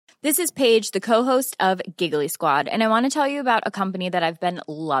This is Paige, the co-host of Giggly Squad, and I want to tell you about a company that I've been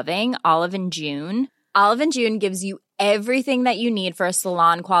loving, Olive & June. Olive & June gives you everything that you need for a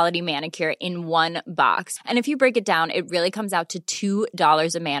salon-quality manicure in one box. And if you break it down, it really comes out to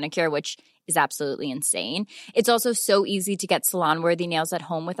 $2 a manicure, which is absolutely insane. It's also so easy to get salon-worthy nails at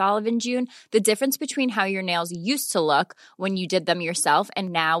home with Olive & June. The difference between how your nails used to look when you did them yourself and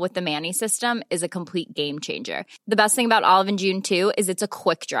now with the Mani system is a complete game changer. The best thing about Olive & June, too, is it's a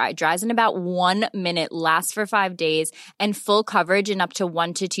quick dry. Dries in about 1 minute, lasts for 5 days, and full coverage in up to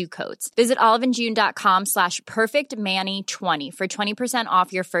 1 to 2 coats. Visit oliveandjune.com/perfectmani20 for 20%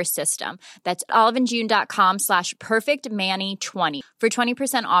 off your first system. That's oliveandjune.com/perfectmani20 for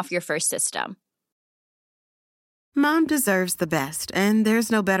 20% off your first system. Mom deserves the best, and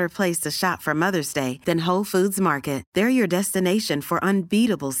there's no better place to shop for Mother's Day than Whole Foods Market. They're your destination for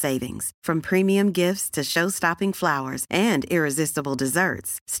unbeatable savings, from premium gifts to show-stopping flowers and irresistible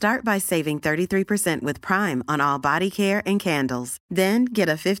desserts. Start by saving 33% with Prime on all body care and candles. Then get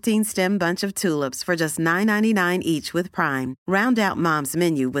a 15-stem bunch of tulips for just $9.99 each with Prime. Round out Mom's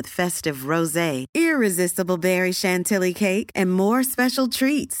menu with festive rosé, irresistible berry chantilly cake, and more special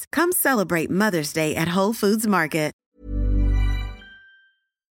treats. Come celebrate Mother's Day at Whole Foods Market.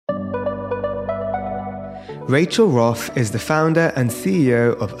 Rachel Roth is the founder and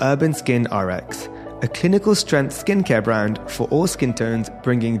CEO of Urban Skin RX, a clinical strength skincare brand for all skin tones,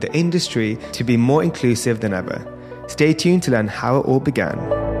 bringing the industry to be more inclusive than ever. Stay tuned to learn how it all began.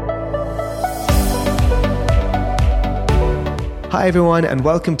 Hi everyone, and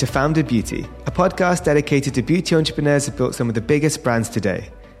welcome to Founder Beauty, a podcast dedicated to beauty entrepreneurs who built some of the biggest brands today,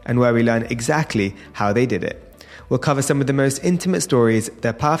 and where we learn exactly how they did it. We'll cover some of the most intimate stories,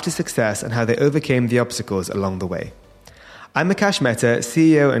 their path to success, and how they overcame the obstacles along the way. I'm Akash Mehta,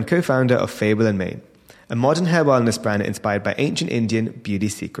 CEO and co-founder of Fable & Mane, a modern hair wellness brand inspired by ancient Indian beauty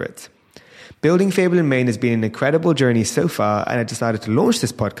secrets. Building Fable & Mane has been an incredible journey so far, and I decided to launch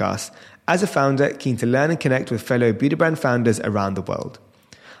this podcast as a founder keen to learn and connect with fellow beauty brand founders around the world.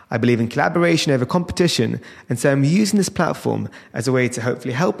 I believe in collaboration over competition, and so I'm using this platform as a way to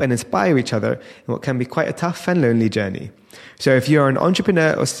hopefully help and inspire each other in what can be quite a tough and lonely journey. So if you're an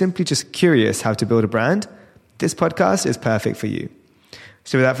entrepreneur or simply just curious how to build a brand, this podcast is perfect for you.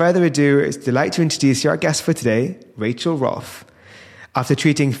 So without further ado, it's a delight to introduce our guest for today, Rachel Roth. After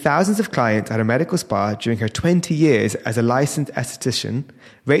treating thousands of clients at a medical spa during her 20 years as a licensed esthetician,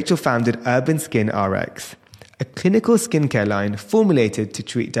 Rachel founded Urban Skin RX, a clinical skincare line formulated to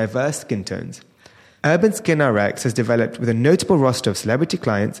treat diverse skin tones. Urban Skin RX has developed with a notable roster of celebrity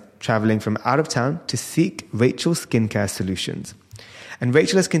clients traveling from out of town to seek Rachel's skincare solutions. And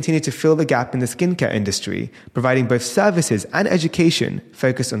Rachel has continued to fill the gap in the skincare industry, providing both services and education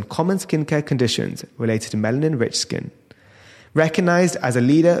focused on common skincare conditions related to melanin-rich skin. Recognized as a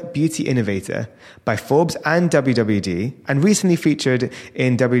leader beauty innovator by Forbes and WWD, and recently featured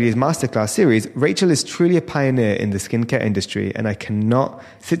in WWD's Masterclass series, Rachel is truly a pioneer in the skincare industry, and I cannot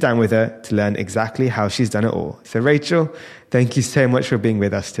sit down with her to learn exactly how she's done it all. So Rachel, thank you so much for being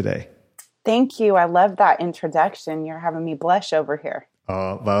with us today. Thank you. I love that introduction. You're having me blush over here.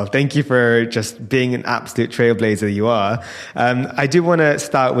 Oh, well, thank you for just being an absolute trailblazer you are. I do want to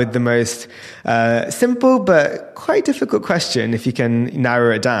start with the most simple but quite difficult question, if you can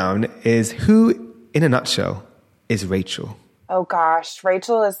narrow it down, is who, in a nutshell, is Rachel? Oh gosh,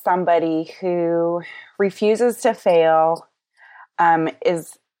 Rachel is somebody who refuses to fail,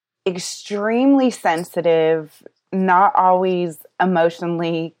 is extremely sensitive, not always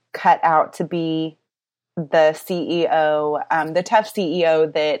emotionally cut out to be the CEO, the tough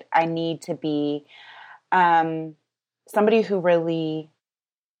CEO that I need to be, somebody who really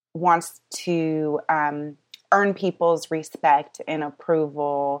wants to earn people's respect and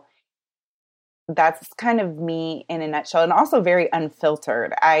approval. That's kind of me in a nutshell, and also very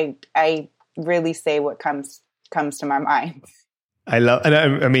unfiltered. I really say what comes to my mind. I love, and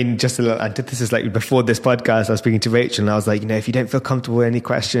I mean, just a little antithesis, like before this podcast, I was speaking to Rachel and I was like, if you don't feel comfortable with any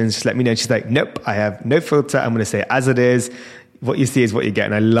questions, just let me know. And she's like, nope, I have no filter. I'm going to say it as it is. What you see is what you get.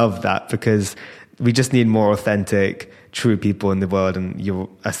 And I love that, because we just need more authentic, true people in the world. And you're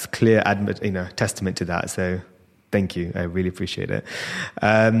a clear testament to that. So thank you. I really appreciate it.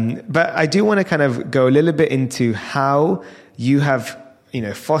 But I do want to kind of go a little bit into how you have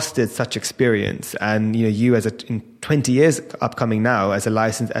fostered such experience, and you as in 20 years upcoming now as a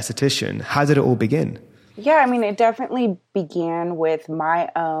licensed esthetician. How did it all begin? Yeah, I mean, it definitely began with my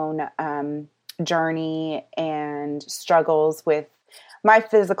own journey and struggles with my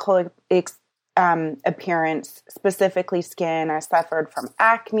physical appearance, specifically skin. I suffered from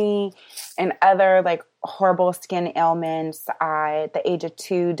acne and other like horrible skin ailments. I, at the age of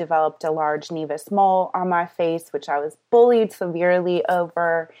 2, developed a large nevus mole on my face, which I was bullied severely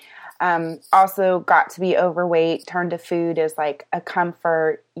over. Also got to be overweight, turned to food as like a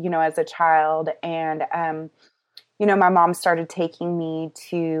comfort, as a child. And, my mom started taking me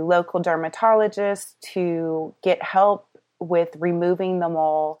to local dermatologists to get help with removing the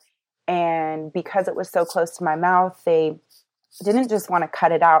mole. And because it was so close to my mouth, they didn't just want to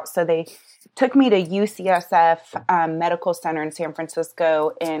cut it out. So they took me to UCSF Medical Center in San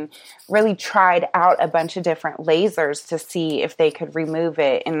Francisco and really tried out a bunch of different lasers to see if they could remove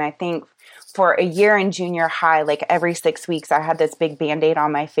it. And I think for a year in junior high, like every 6 weeks, I had this big Band-Aid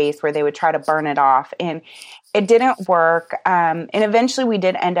on my face where they would try to burn it off. And it didn't work. And eventually we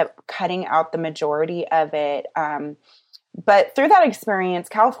did end up cutting out the majority of it. But through that experience,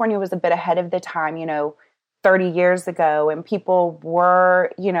 California was a bit ahead of the time, 30 years ago, and people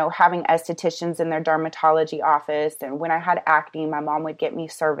were, having estheticians in their dermatology office. And when I had acne, my mom would get me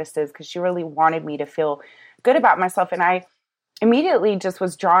services because she really wanted me to feel good about myself. And I immediately just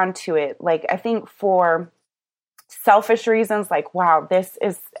was drawn to it. Like, I think for selfish reasons, like, wow,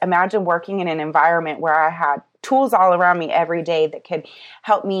 imagine working in an environment where I had tools all around me every day that could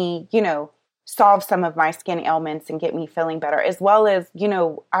help me, solve some of my skin ailments and get me feeling better, as well as,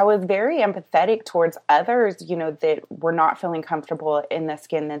 I was very empathetic towards others, that were not feeling comfortable in the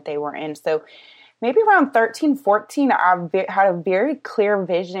skin that they were in. So maybe around 13, 14, I had a very clear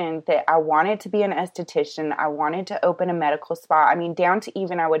vision that I wanted to be an esthetician. I wanted to open a medical spa. I mean, down to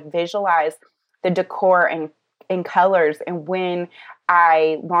even I would visualize the decor and colors. And when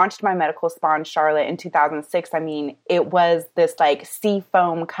I launched my medical spa in Charlotte in 2006, I mean, it was this like sea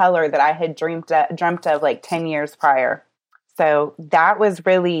foam color that I had dreamt of like 10 years prior. So that was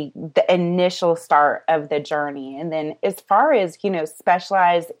really the initial start of the journey. And then as far as,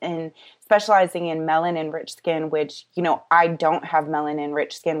 specializing in melanin-rich skin, which, I don't have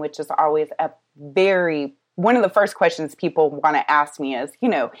melanin-rich skin, which is always one of the first questions people want to ask me is,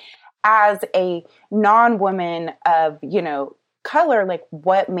 as a non-woman of, color, like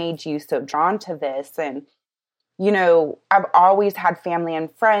what made you so drawn to this? And, I've always had family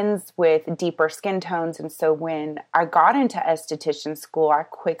and friends with deeper skin tones. And so when I got into esthetician school, I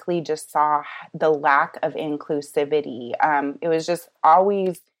quickly just saw the lack of inclusivity. It was just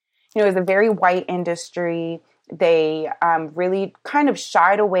always, it was a very white industry. They really kind of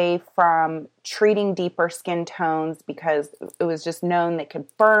shied away from treating deeper skin tones because it was just known they could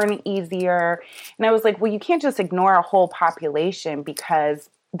burn easier. And I was like, well, you can't just ignore a whole population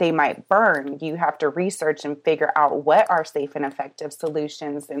because they might burn. You have to research and figure out what are safe and effective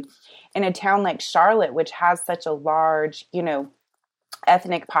solutions. And in a town like Charlotte, which has such a large,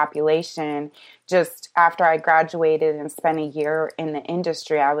 ethnic population, just after I graduated and spent a year in the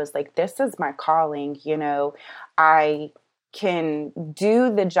industry, I was like, this is my calling. I can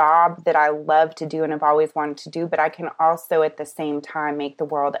do the job that I love to do and have always wanted to do, but I can also at the same time make the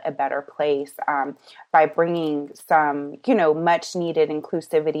world a better place by bringing some, much needed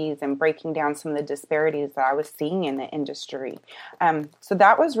inclusivities and breaking down some of the disparities that I was seeing in the industry. So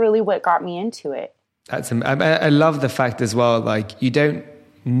that was really what got me into it. I love the fact as well, like you don't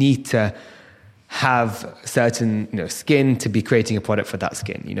need to have certain skin to be creating a product for that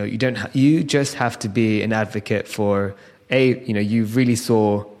skin. You just have to be an advocate for you really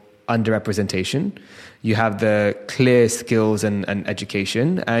saw underrepresentation, you have the clear skills and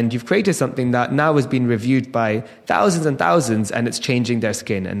education, and you've created something that now has been reviewed by thousands and thousands, and it's changing their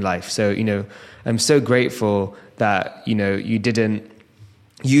skin and life. So I'm so grateful that you didn't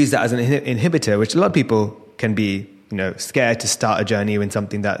use that as an inhibitor, which a lot of people can be scared to start a journey in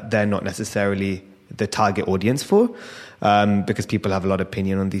something that they're not necessarily the target audience for, because people have a lot of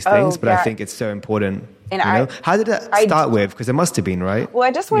opinion on these things. But yeah. I think it's so important. And how did that start with? Because it must have been, right? Well,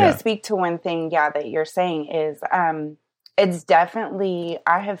 I just want to speak to one thing, that you're saying is it's definitely,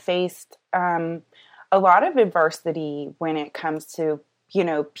 I have faced a lot of adversity when it comes to,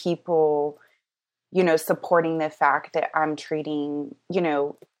 people, supporting the fact that I'm treating,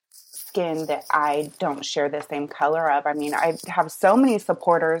 skin that I don't share the same color of. I mean, I have so many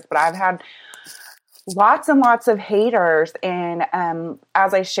supporters, but I've had lots and lots of haters. And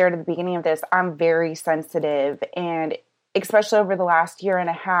as I shared at the beginning of this, I'm very sensitive. And especially over the last year and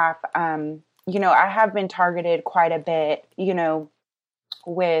a half, I have been targeted quite a bit,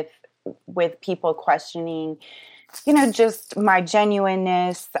 with people questioning, just my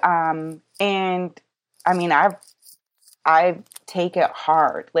genuineness. And I mean, I take it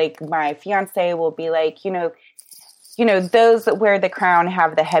hard. Like my fiance will be like, those that wear the crown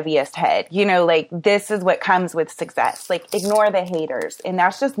have the heaviest head, like this is what comes with success. Like ignore the haters. And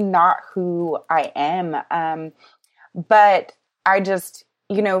that's just not who I am. But I just,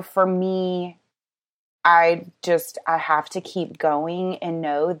 for me, I have to keep going and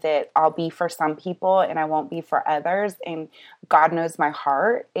know that I'll be for some people and I won't be for others. And God knows my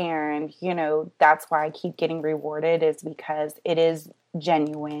heart. And, that's why I keep getting rewarded, is because it is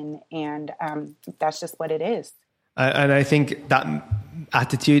genuine. And that's just what it is. And I think that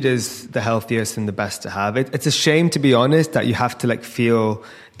attitude is the healthiest and the best to have. It's a shame, to be honest, that you have to feel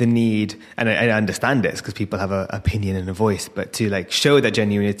the need, and I understand this because people have an opinion and a voice, but to show that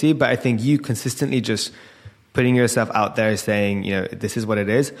genuinity. But I think you consistently just putting yourself out there saying, this is what it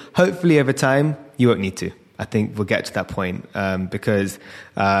is. Hopefully over time, you won't need to. I think we'll get to that point because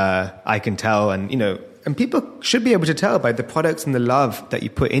I can tell, and people should be able to tell by the products and the love that you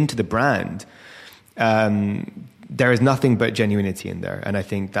put into the brand. There is nothing but genuinity in there. And I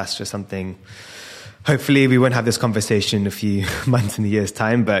think that's just something, hopefully we won't have this conversation in a few months and years'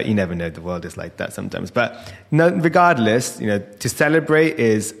 time, but you never know, the world is like that sometimes. But no, regardless, to celebrate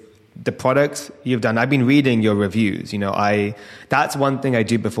is the products you've done. I've been reading your reviews. That's one thing I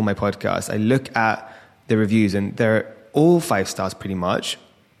do before my podcast. I look at the reviews and they're all 5 stars pretty much,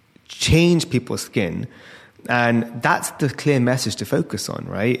 change people's skin. And that's the clear message to focus on,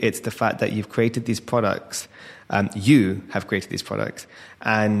 right? It's the fact that you've created these products, you have created these products,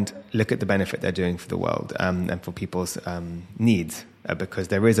 and look at the benefit they're doing for the world and for people's needs, because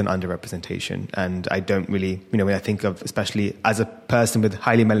there is an underrepresentation. And I don't really, when I think of, especially as a person with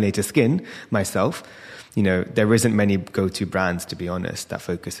highly melanated skin, myself, there isn't many go-to brands, to be honest, that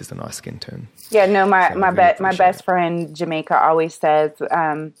focuses on our skin tone. Yeah, no, my best friend Jamaica always says,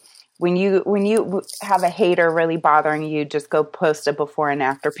 when you have a hater really bothering you, just go post a before and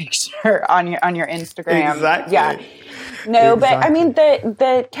after picture on your Instagram. Exactly. Yeah. No, exactly. But I mean,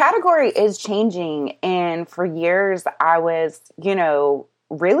 the category is changing. And for years I was,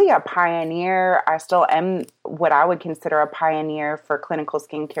 really a pioneer. I still am what I would consider a pioneer for clinical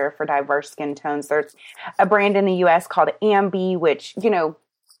skincare for diverse skin tones. There's a brand in the US called Ambi, which,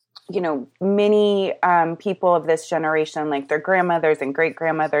 many people of this generation, like their grandmothers and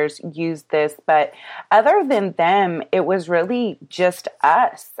great-grandmothers, use this. But other than them, it was really just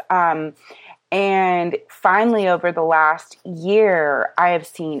us. And finally, over the last year, I have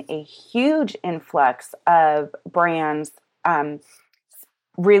seen a huge influx of brands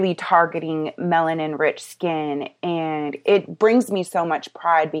really targeting melanin-rich skin. And it brings me so much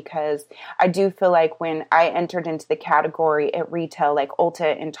pride, because I do feel like when I entered into the category at retail, like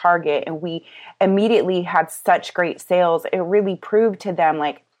Ulta and Target, and we immediately had such great sales, it really proved to them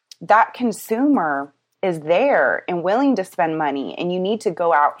that consumer is there and willing to spend money, and you need to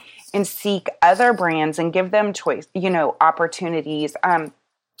go out and seek other brands and give them choice, opportunities.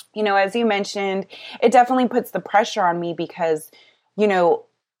 As you mentioned, it definitely puts the pressure on me because,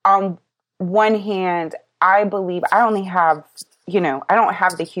 on one hand, I believe I only have, I don't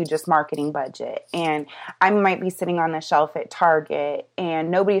have the hugest marketing budget, and I might be sitting on the shelf at Target and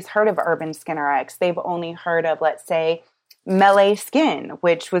nobody's heard of Urban Skin RX. They've only heard of, let's say, Melee Skin,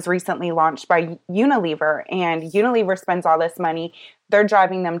 which was recently launched by Unilever, and Unilever spends all this money. They're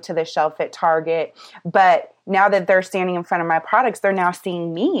driving them to the shelf at Target. But now that they're standing in front of my products, they're now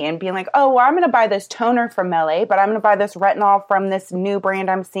seeing me and being like, oh, well, I'm going to buy this toner from Melee, but I'm going to buy this retinol from this new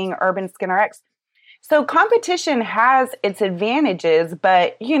brand I'm seeing, Urban Skin RX. So competition has its advantages,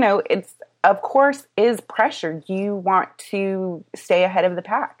 but, it's, of course, is pressure. You want to stay ahead of the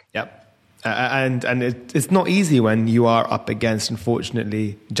pack. Yep. And it's not easy when you are up against,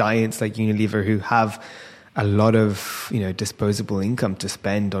 unfortunately, giants like Unilever who have a lot of disposable income to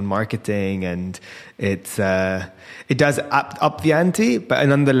spend on marketing, and it does up the ante. But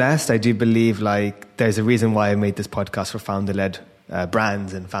nonetheless, I do believe there's a reason why I made this podcast for founder-led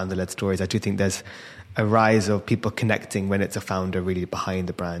brands and founder-led stories. I do think there's a rise of people connecting when it's a founder really behind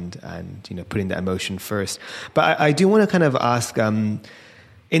the brand and putting that emotion first. But I do want to kind of ask.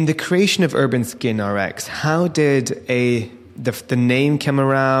 In the creation of Urban Skin RX, how did the name come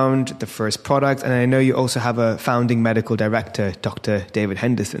around, the first product? And I know you also have a founding medical director, Dr. David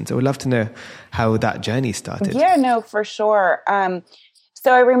Henderson. So we'd love to know how that journey started. Yeah, no, for sure.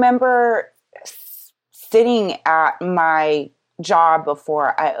 So I remember sitting at my job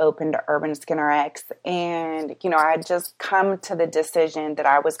before I opened Urban Skin RX, and I had just come to the decision that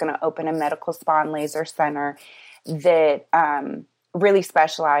I was going to open a medical spa and laser center that really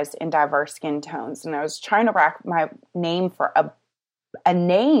specialized in diverse skin tones. And I was trying to rack my name for a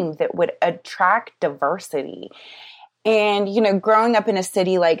name that would attract diversity. And, growing up in a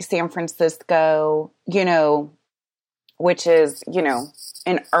city like San Francisco, which is, you know,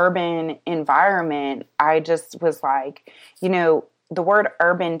 an urban environment, I just was like, you know, the word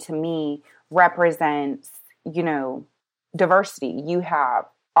urban to me represents, you know, diversity. You have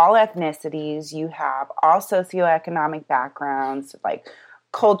all ethnicities, you have all socioeconomic backgrounds, like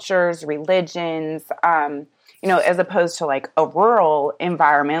cultures, religions, you know, as opposed to like a rural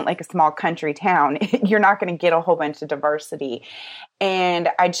environment, like a small country town, you're not going to get a whole bunch of diversity. And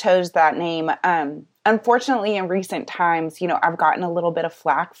I chose that name. Unfortunately, in recent times, you know, I've gotten a little bit of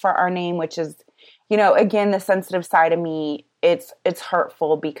flack for our name, which is, you know, again, the sensitive side of me, it's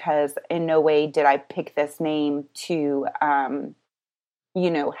hurtful because in no way did I pick this name to, you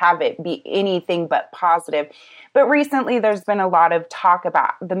know, have it be anything but positive. But recently there's been a lot of talk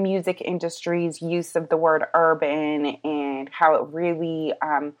about the music industry's use of the word urban and how it really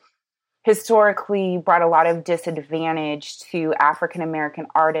historically brought a lot of disadvantage to African-American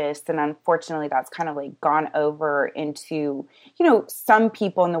artists. And unfortunately, that's kind of like gone over into, you know, some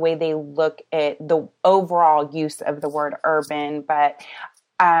people in the way they look at the overall use of the word urban. But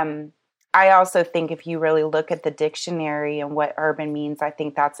I also think if you really look at the dictionary and what urban means, I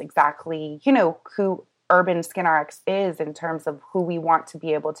think that's exactly, you know, who Urban SkinRx is in terms of who we want to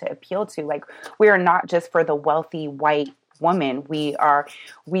be able to appeal to. Like, we are not just for the wealthy white woman. We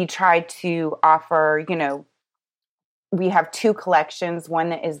try to offer, you know, we have two collections, one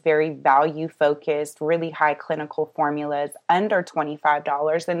that is very value focused, really high clinical formulas under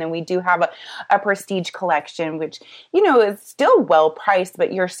 $25. And then we do have a prestige collection, which, you know, is still well priced,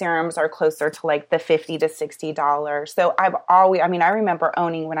 but your serums are closer to like the $50 to $60. So I remember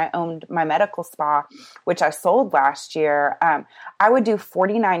when I owned my medical spa, which I sold last year, I would do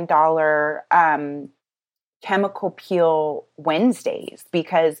 $49 chemical peel Wednesdays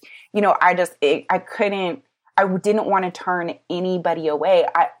because, you know, I didn't want to turn anybody away.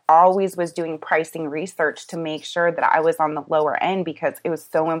 I always was doing pricing research to make sure that I was on the lower end because it was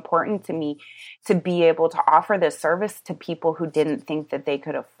so important to me to be able to offer this service to people who didn't think that they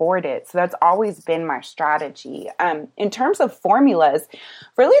could afford it. So that's always been my strategy. In terms of formulas,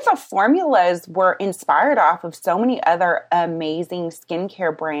 really the formulas were inspired off of so many other amazing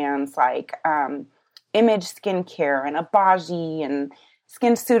skincare brands like Image Skincare and Abaji and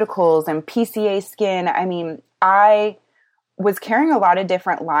SkinCeuticals and PCA Skin. I mean, I was carrying a lot of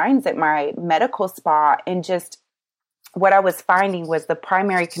different lines at my medical spa, and just what I was finding was the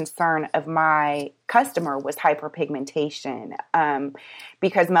primary concern of my customer was hyperpigmentation,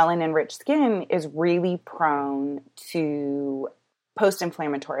 because melanin-rich skin is really prone to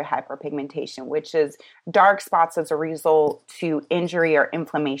post-inflammatory hyperpigmentation, which is dark spots as a result to injury or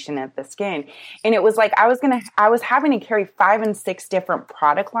inflammation of the skin. And it was like I was having to carry 5 and 6 different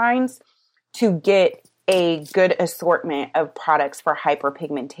product lines to get a good assortment of products for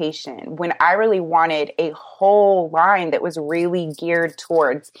hyperpigmentation, when I really wanted a whole line that was really geared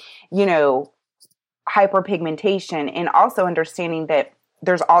towards, you know, hyperpigmentation, and also understanding that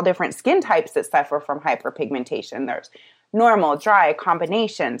there's all different skin types that suffer from hyperpigmentation. There's normal, dry,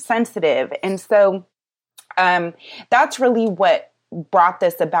 combination, sensitive. And so that's really what brought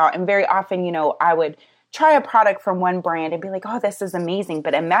this about. And very often, you know, I would try a product from one brand and be like, oh, this is amazing.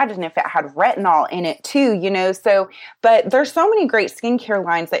 But imagine if it had retinol in it too, you know? So, but there's so many great skincare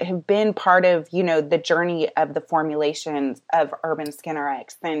lines that have been part of, you know, the journey of the formulations of Urban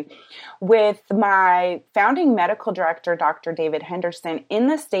SkinRx. And with my founding medical director, Dr. David Henderson, in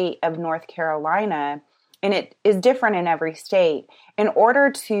the state of North Carolina, and it is different in every state, in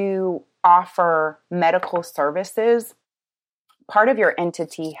order to offer medical services, part of your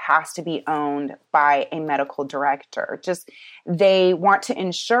entity has to be owned by a medical director. Just, they want to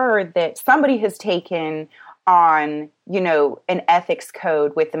ensure that somebody has taken on, you know, an ethics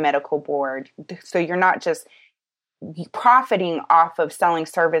code with the medical board. So you're not just profiting off of selling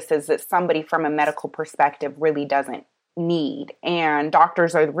services that somebody from a medical perspective really doesn't need. And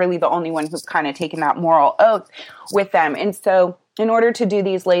doctors are really the only one who's kind of taken that moral oath with them. And so in order to do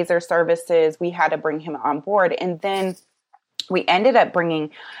these laser services, we had to bring him on board. And then we ended up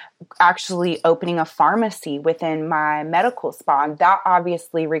actually opening a pharmacy within my medical spa. And that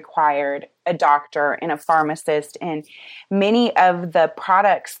obviously required a doctor and a pharmacist. And many of the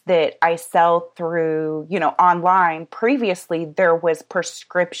products that I sell through, you know, online, previously there was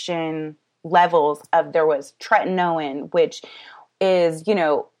prescription levels of, there was tretinoin, which is, you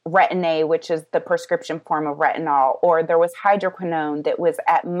know, Retin-A, which is the prescription form of retinol, or there was hydroquinone that was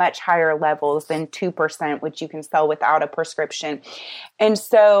at much higher levels than 2%, which you can sell without a prescription. And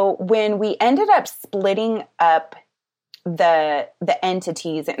so when we ended up splitting up the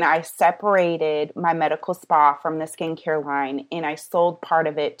entities, and I separated my medical spa from the skincare line, and I sold part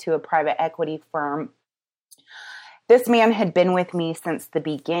of it to a private equity firm, this man had been with me since the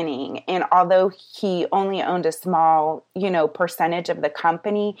beginning. And although he only owned a small, percentage of the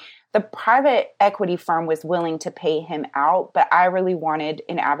company, the private equity firm was willing to pay him out. But I really wanted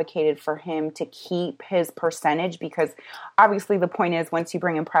and advocated for him to keep his percentage, because obviously the point is, once you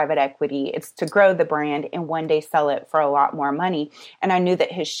bring in private equity, it's to grow the brand and one day sell it for a lot more money. And I knew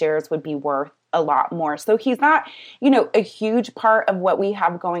that his shares would be worth a lot more. So he's not, a huge part of what we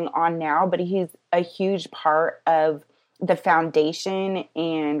have going on now, but he's a huge part of the foundation.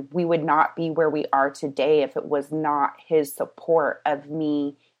 And we would not be where we are today if it was not his support of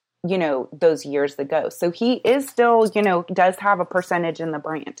me, those years ago. So he is still, does have a percentage in the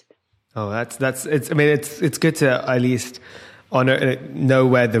brand. Oh, it's good to at least know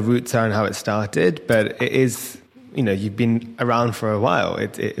where the roots are and how it started, but it is, you've been around for a while.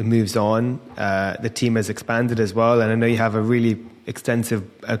 It moves on. The team has expanded as well. And I know you have a really extensive,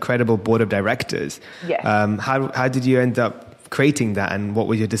 credible board of directors. Yes. How did you end up creating that, and what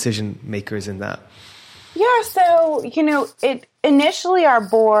were your decision makers in that? Yeah. So, initially our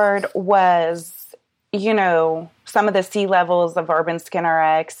board was, some of the C-levels of Urban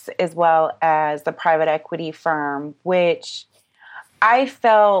SkinRx, as well as the private equity firm, which I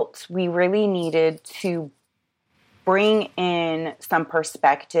felt we really needed to bring in some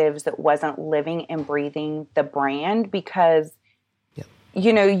perspectives that wasn't living and breathing the brand, because,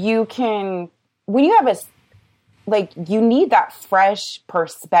 you can, when you have you need that fresh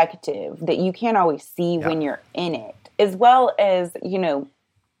perspective that you can't always see when you're in it, as well as,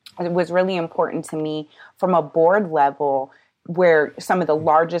 it was really important to me from a board level, where some of the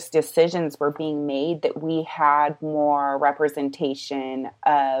largest decisions were being made, that we had more representation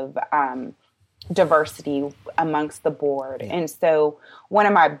of, diversity amongst the board. And so one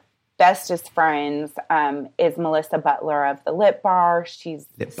of my bestest friends is Melissa Butler of the Lip Bar. She's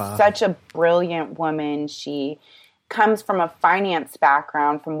such a brilliant woman. She comes from a finance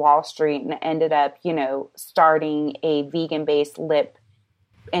background from Wall Street and ended up, starting a vegan-based lip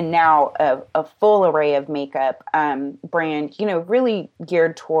and now a full array of makeup brand, really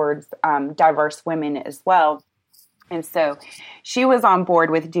geared towards diverse women as well. And so she was on board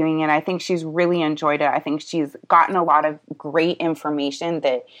with doing it. I think she's really enjoyed it. I think she's gotten a lot of great information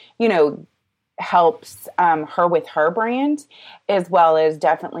that, helps her with her brand, as well as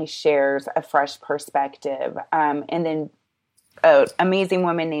definitely shares a fresh perspective. And then an amazing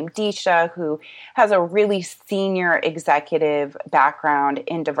woman named Disha, who has a really senior executive background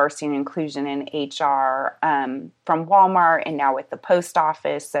in diversity and inclusion in HR from Walmart and now with the post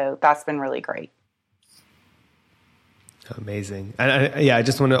office. So that's been really great. Amazing. And I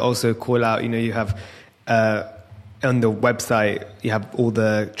just want to also call out, you have on the website, you have all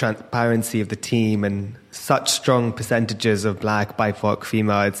the transparency of the team and such strong percentages of Black, BIPOC,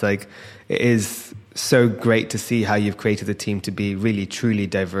 female. It's it is so great to see how you've created the team to be really, truly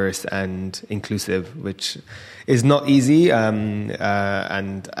diverse and inclusive, which is not easy. And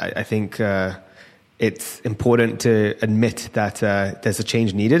I think it's important to admit that there's a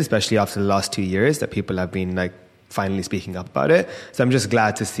change needed, especially after the last 2 years, that people have been finally speaking up about it. So I'm just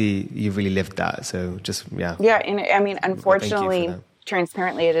glad to see you've really lived that. So yeah. And I mean, unfortunately,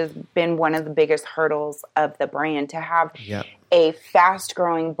 transparently, it has been one of the biggest hurdles of the brand to have a fast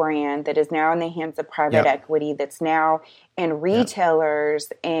growing brand that is now in the hands of private equity, that's now in retailers,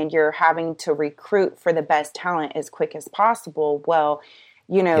 and you're having to recruit for the best talent as quick as possible. Well,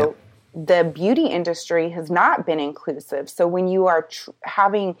 the beauty industry has not been inclusive. So when you are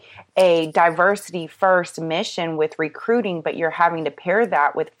having a diversity first mission with recruiting, but you're having to pair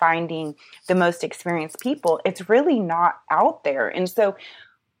that with finding the most experienced people, it's really not out there. And so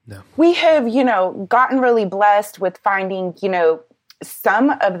we have, gotten really blessed with finding, some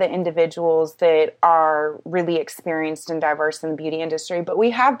of the individuals that are really experienced and diverse in the beauty industry, but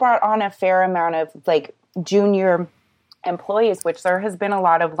we have brought on a fair amount of junior employees, which there has been a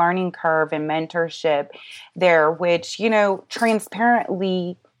lot of learning curve and mentorship there, which,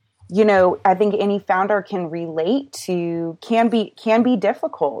 transparently, I think any founder can relate to, can be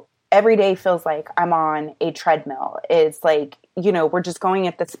difficult. Every day feels like I'm on a treadmill. It's we're just going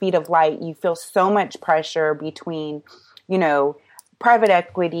at the speed of light. You feel so much pressure between, private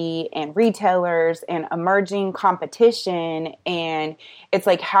equity and retailers and emerging competition. And it's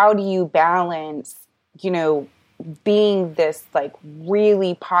how do you balance, being this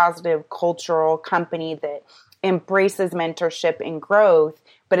really positive cultural company that embraces mentorship and growth,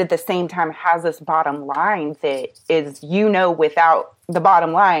 but at the same time has this bottom line that is, without the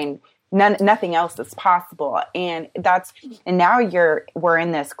bottom line, nothing else is possible. And now we're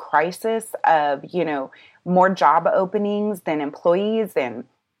in this crisis of, more job openings than employees. And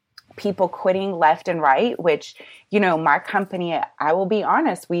people quitting left and right, which, my company, I will be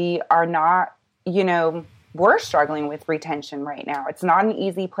honest, we are not, we're struggling with retention right now. It's not an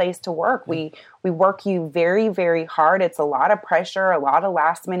easy place to work. We work you very, very hard. It's a lot of pressure, a lot of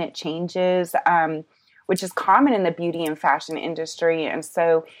last minute changes, which is common in the beauty and fashion industry. And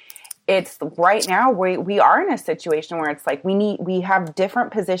so it's right now we are in a situation where it's like we have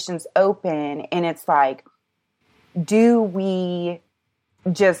different positions open, and it's like, do we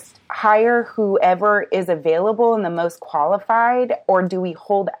just hire whoever is available and the most qualified, or do we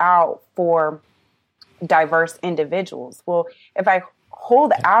hold out for diverse individuals? Well, if I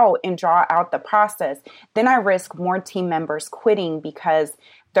hold out and draw out the process, then I risk more team members quitting because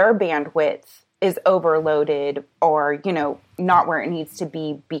their bandwidth is overloaded or, not where it needs to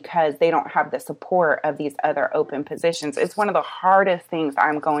be because they don't have the support of these other open positions. It's one of the hardest things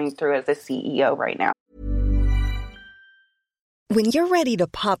I'm going through as a CEO right now. When you're ready to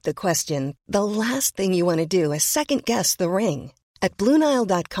pop the question, the last thing you want to do is second guess the ring. At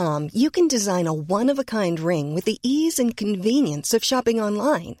BlueNile.com, you can design a one-of-a-kind ring with the ease and convenience of shopping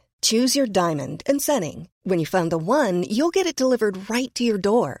online. Choose your diamond and setting. When you find the one, you'll get it delivered right to your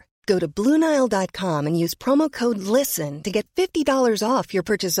door. Go to BlueNile.com and use promo code LISTEN to get $50 off your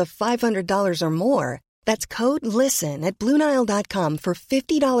purchase of $500 or more. That's code LISTEN at BlueNile.com for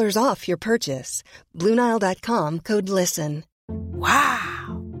 $50 off your purchase. BlueNile.com, code LISTEN.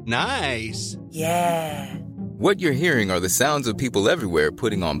 Wow. Nice. Yeah. What you're hearing are the sounds of people everywhere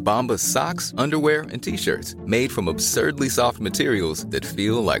putting on Bombas socks, underwear, and T-shirts made from absurdly soft materials that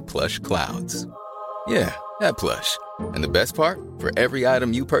feel like plush clouds. Yeah, that plush. And the best part? For every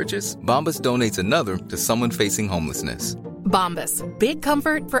item you purchase, Bombas donates another to someone facing homelessness. Bombas. Big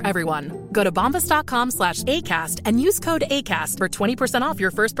comfort for everyone. Go to bombas.com/ACAST and use code ACAST for 20% off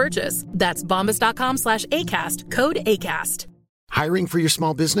your first purchase. That's bombas.com/ACAST. Code ACAST. Hiring for your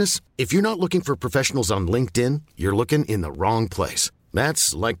small business? If you're not looking for professionals on LinkedIn, you're looking in the wrong place.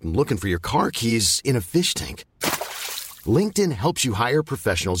 That's like looking for your car keys in a fish tank. LinkedIn helps you hire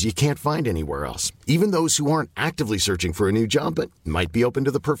professionals you can't find anywhere else, even those who aren't actively searching for a new job but might be open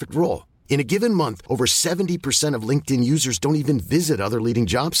to the perfect role. In a given month, over 70% of LinkedIn users don't even visit other leading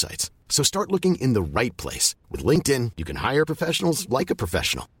job sites. So start looking in the right place. With LinkedIn, you can hire professionals like a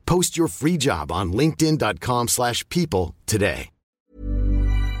professional. Post your free job on linkedin.com/people today.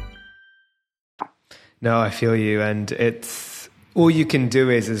 No, I feel you. And it's all you can do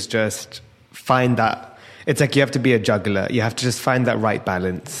is just find that. It's like you have to be a juggler. You have to just find that right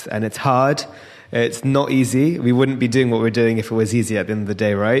balance. And it's hard. It's not easy. We wouldn't be doing what we're doing if it was easy at the end of the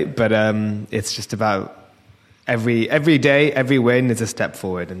day, right? But it's just about every day, every win is a step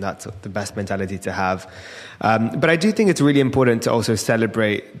forward. And that's the best mentality to have. But I do think it's really important to also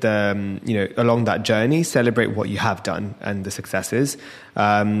celebrate along that journey, celebrate what you have done and the successes.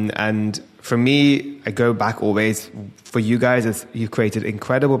 And for me, I go back always for you guys as you've created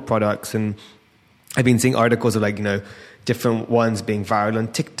incredible products. And I've been seeing articles of different ones being viral on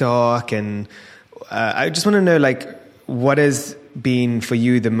TikTok. And I just want to know what has been for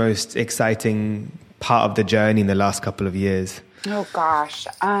you the most exciting part of the journey in the last couple of years? Oh gosh.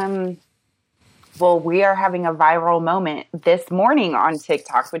 Well, we are having a viral moment this morning on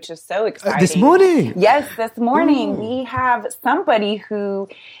TikTok, which is so exciting. This morning? Yes, this morning. Ooh. We have somebody who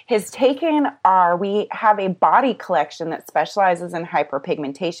has taken we have a body collection that specializes in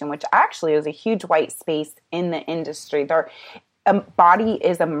hyperpigmentation, which actually is a huge white space in the industry. Body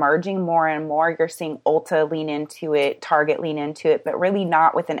is emerging more and more. You're seeing Ulta lean into it, Target lean into it, but really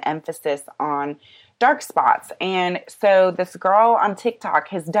not with an emphasis on dark spots. And so this girl on TikTok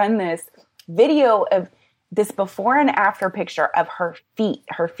has done this video of this before and after picture of her feet.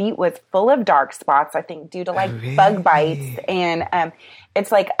 Her feet was full of dark spots, I think due to bug bites. And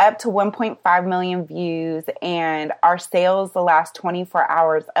it's up to 1.5 million views. And our sales the last 24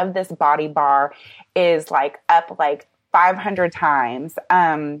 hours of this body bar is up 500 times.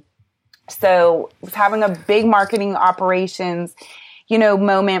 So was having a big marketing operations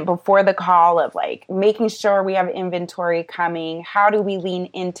moment before the call of making sure we have inventory coming. How do we lean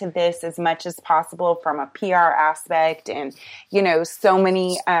into this as much as possible from a PR aspect and, so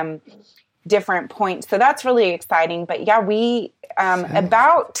many different points. So that's really exciting. But yeah, we,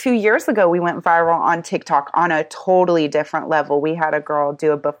 about 2 years ago, we went viral on TikTok on a totally different level. We had a girl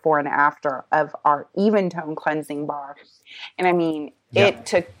do a before and after of our Even Tone cleansing bar. And I mean, It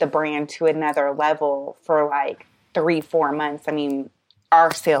took the brand to another level for 3-4 months. I mean,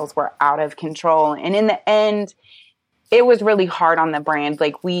 our sales were out of control. And in the end, it was really hard on the brand.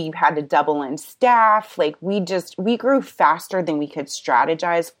 We had to double in staff. We grew faster than we could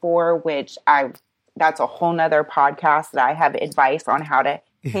strategize for, which that's a whole nother podcast that I have advice on how to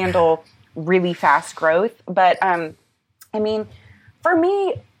handle really fast growth. But I mean, for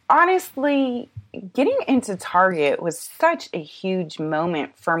me, honestly, getting into Target was such a huge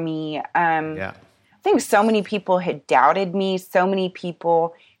moment for me. I think so many people had doubted me. So many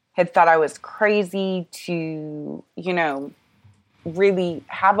people had thought I was crazy to, you know, really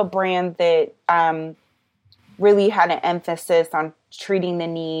have a brand that really had an emphasis on treating the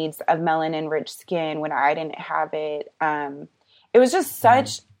needs of melanin-rich skin when I didn't have it. It was just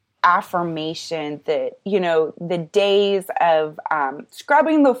such affirmation that, you know, the days of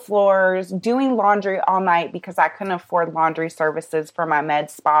scrubbing the floors, doing laundry all night because I couldn't afford laundry services for my med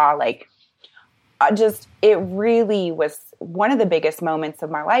spa, like, it really was one of the biggest moments of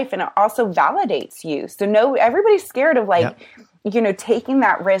my life. And it also validates you. So everybody's scared of you know, taking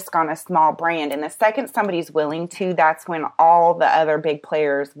that risk on a small brand. And the second somebody's willing to, that's when all the other big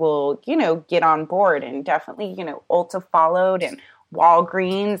players will, you know, get on board. And definitely, you know, Ulta followed, and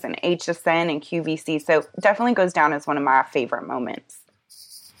Walgreens and HSN and QVC. So definitely goes down as one of my favorite moments.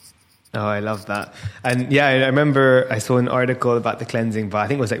 Oh, I love that. And yeah, I remember I saw an article about the cleansing bar. I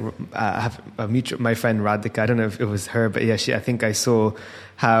think it was like, I have my friend Radhika. I don't know if it was her, but yeah, I think I saw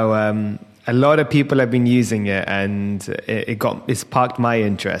how a lot of people have been using it, and it sparked my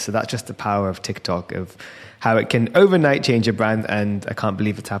interest. So that's just the power of TikTok, of how it can overnight change a brand. And I can't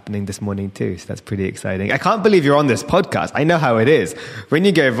believe it's happening this morning too. So that's pretty exciting. I can't believe you're on this podcast. I know how it is. When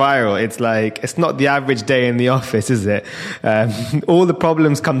you go viral, it's like, it's not the average day in the office, is it? All the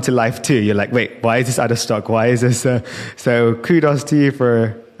problems come to life too. You're like, wait, why is this out of stock? Why is this? So kudos to you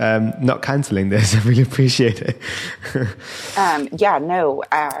for not canceling this. I really appreciate it. I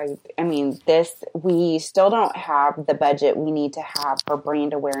mean, we still don't have the budget we need to have for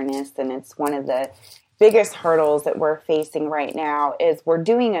brand awareness. And it's one of the biggest hurdles that we're facing right now. Is we're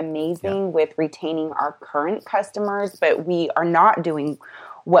doing amazing with retaining our current customers, but we are not doing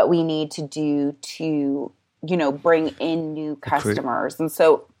what we need to do to, you know, bring in new customers. And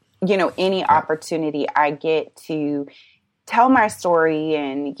so, you know, any opportunity I get to tell my story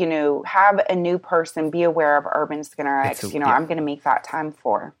and, you know, have a new person be aware of Urban Skin Rx, I'm going to make that time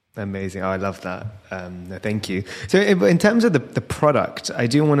for. Amazing. Oh, I love that. No, thank you. So in terms of the product, I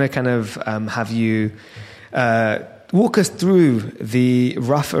do want to kind of have you walk us through the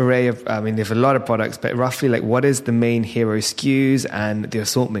rough array of, I mean, there's a lot of products, but roughly, like, what is the main hero SKUs and the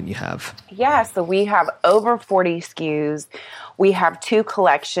assortment you have? Yeah, so we have over 40 SKUs. We have 2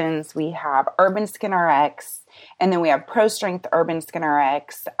 collections. We have Urban Skin Rx, and then we have Pro Strength Urban Skin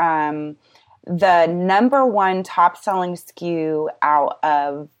Rx. The number one top-selling SKU out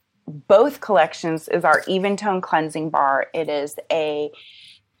of both collections is our Even Tone Cleansing Bar. It is a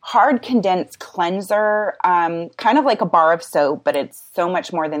hard condensed cleanser, kind of like a bar of soap, but it's so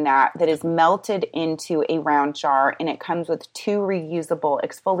much more than that is melted into a round jar, and it comes with 2 reusable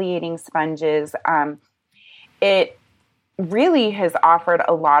exfoliating sponges. It really has offered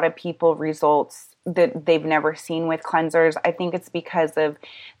a lot of people results that they've never seen with cleansers. I think it's because of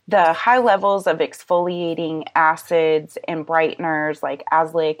the high levels of exfoliating acids and brighteners like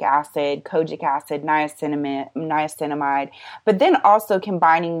azelaic acid, kojic acid, niacinamide, but then also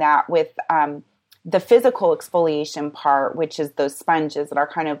combining that with the physical exfoliation part, which is those sponges that are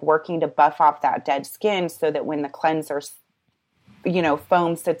kind of working to buff off that dead skin so that when the cleanser, you know,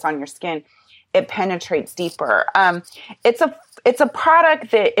 foam sits on your skin, it penetrates deeper. It's a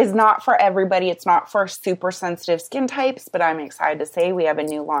product that is not for everybody. It's not for super sensitive skin types, but I'm excited to say we have a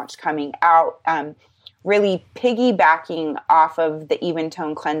new launch coming out, really piggybacking off of the Even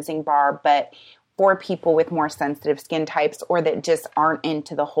Tone Cleansing Bar, but for people with more sensitive skin types or that just aren't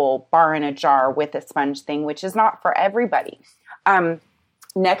into the whole bar in a jar with a sponge thing, which is not for everybody.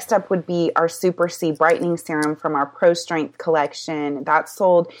 Next up would be our Super C Brightening Serum from our Pro Strength collection. That's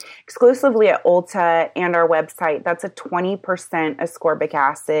sold exclusively at Ulta and our website. That's a 20% ascorbic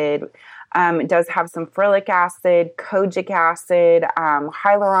acid. It does have some ferulic acid, kojic acid,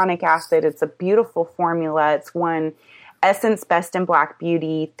 hyaluronic acid. It's a beautiful formula. It's won Essence Best in Black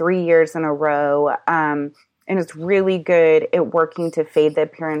Beauty 3 years in a row. And it's really good at working to fade the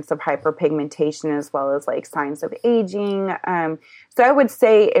appearance of hyperpigmentation as well as like signs of aging. So I would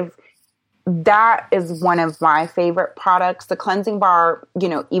say if that is one of my favorite products, the cleansing bar, you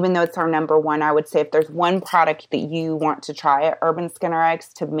know, even though it's our number one, I would say if there's one product that you want to try at Urban Skin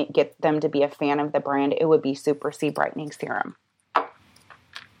Rx to get them to be a fan of the brand, it would be Super C Brightening Serum.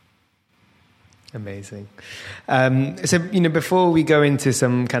 Amazing. So, you know, before we go into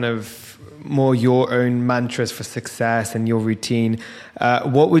some kind of more your own mantras for success and your routine,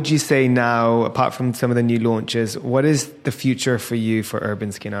 what would you say now, apart from some of the new launches, what is the future for you for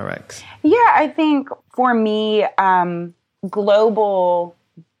Urban Skin Rx? Yeah, I think for me, global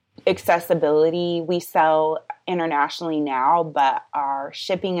accessibility. We sell internationally now, but our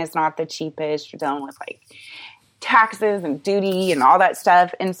shipping is not the cheapest. You're dealing with like taxes and duty and all that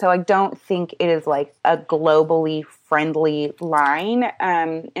stuff. And so I don't think it is like a globally friendly line.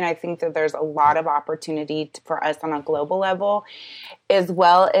 And I think that there's a lot of opportunity for us on a global level, as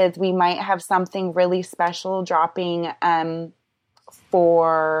well as we might have something really special dropping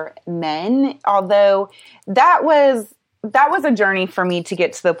for men. Although that was a journey for me to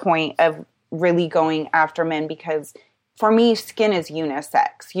get to the point of really going after men, because for me, skin is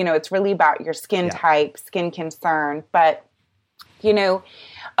unisex. You know, it's really about your skin type, skin concern. But, you know,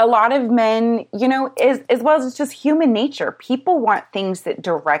 a lot of men, you know, as well as it's just human nature, people want things that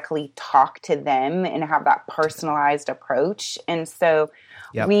directly talk to them and have that personalized approach. And so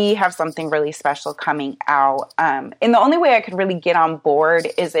we have something really special coming out. And the only way I could really get on board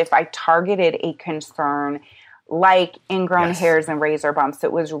is if I targeted a concern like ingrown hairs and razor bumps.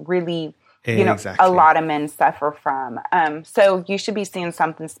 It was really, you know, a lot of men suffer from. So you should be seeing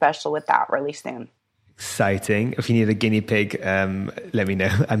something special with that really soon. Exciting. If you need a guinea pig, let me know.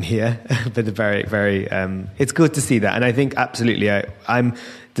 I'm here. But very, very, it's good to see that. And I think absolutely, I'm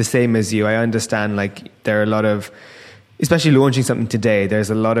the same as you. I understand like there are a lot of, especially launching something today, there's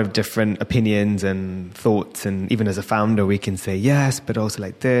a lot of different opinions and thoughts. And even as a founder, we can say yes, but also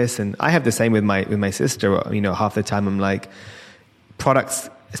like this. And I have the same with my sister. You know, half the time I'm like, products,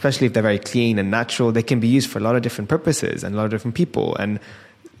 especially if they're very clean and natural, they can be used for a lot of different purposes and a lot of different people.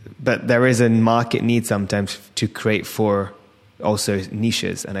 But there is a market need sometimes to create for also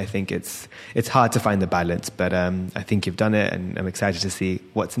niches. And I think it's hard to find the balance, but I think you've done it, and I'm excited to see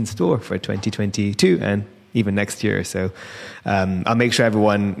what's in store for 2022 and even next year. So I'll make sure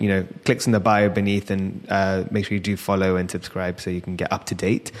everyone, you know, clicks on the bio beneath, and make sure you do follow and subscribe so you can get up to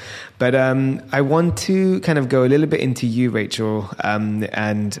date. But I want to kind of go a little bit into you, Rachel,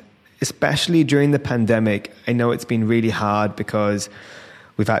 and especially during the pandemic. I know it's been really hard because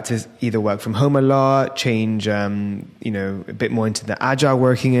we've had to either work from home a lot, change, you know, a bit more into the agile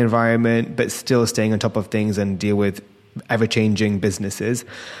working environment, but still staying on top of things and deal with ever-changing businesses.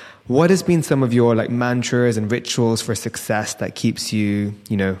 What has been some of your like mantras and rituals for success that keeps you,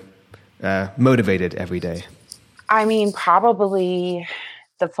 you know, motivated every day? I mean, probably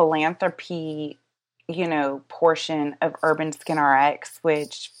the philanthropy, you know, portion of Urban Skin RX,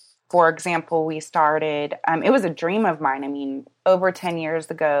 which, for example, we started, it was a dream of mine. I mean, over 10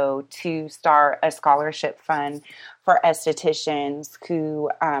 years ago, to start a scholarship fund for estheticians who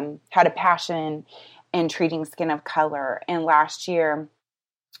had a passion in treating skin of color. And last year,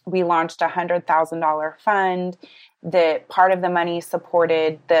 we launched a $100,000 fund that part of the money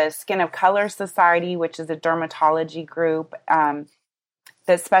supported the Skin of Color Society, which is a dermatology group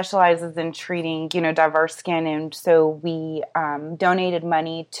that specializes in treating, you know, diverse skin. And so we donated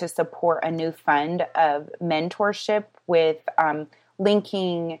money to support a new fund of mentorship with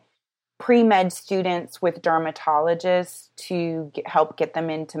linking pre-med students with dermatologists to help get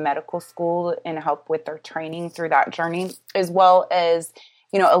them into medical school and help with their training through that journey, as well as,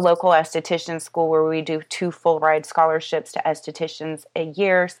 you know, a local esthetician school where we do 2 full ride scholarships to estheticians a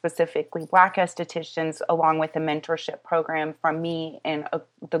year, specifically Black estheticians, along with a mentorship program from me and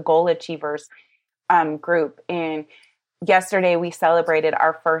the Goal Achievers group. And yesterday we celebrated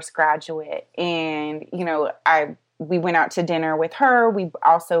our first graduate, and, you know, we went out to dinner with her. We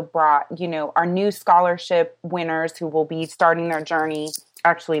also brought, you know, our new scholarship winners who will be starting their journey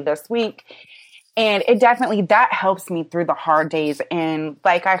actually this week. And it definitely, that helps me through the hard days. And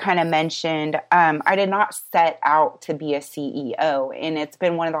like I kind of mentioned, I did not set out to be a CEO. And it's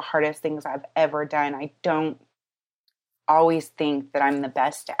been one of the hardest things I've ever done. I don't always think that I'm the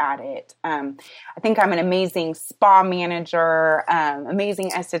best at it. I think I'm an amazing spa manager,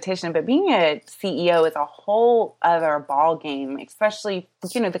 amazing esthetician, but being a CEO is a whole other ball game, especially,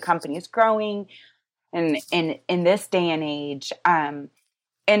 you know, the company's growing and in this day and age.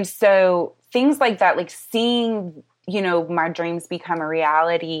 And so things like that, like seeing, you know, my dreams become a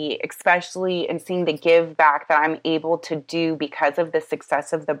reality, especially and seeing the give back that I'm able to do because of the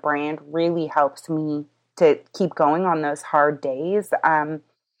success of the brand, really helps me to keep going on those hard days,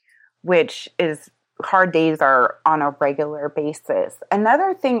 which is hard days are on a regular basis.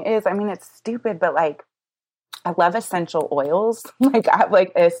 Another thing is, I mean, it's stupid, but like, I love essential oils. Like I have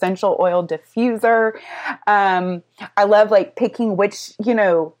like an essential oil diffuser. I love like picking which, you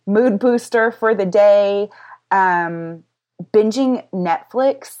know, mood booster for the day. Binging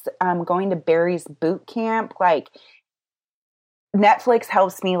Netflix, going to Barry's boot camp. Like Netflix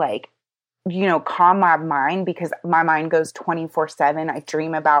helps me like calm my mind, because my mind goes 24/7. I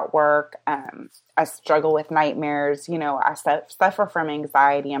dream about work. I struggle with nightmares. I suffer from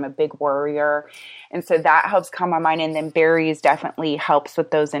anxiety. I'm a big worrier. And so that helps calm my mind. And then berries definitely helps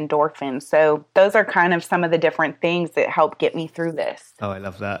with those endorphins. So those are kind of some of the different things that help get me through this. Oh, I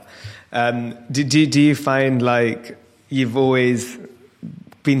love that. Do you find like you've always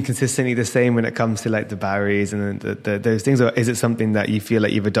been consistently the same when it comes to like the berries and those things, or is it something that you feel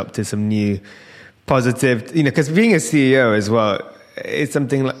like you've adopted some new positive, because being a CEO as well, it's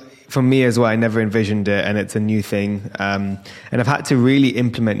something like, for me as well, I never envisioned it, and it's a new thing, and I've had to really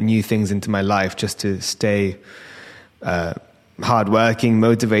implement new things into my life just to stay hardworking,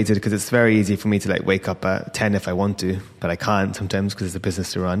 motivated, because it's very easy for me to like wake up at 10 if I want to, but I can't sometimes because it's a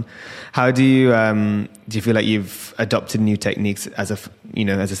business to run. How do you feel like you've adopted new techniques as a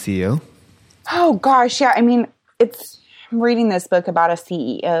CEO? Oh gosh, yeah. I mean, I'm reading this book about a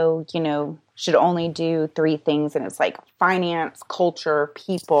CEO, should only do 3 things, and it's like finance, culture,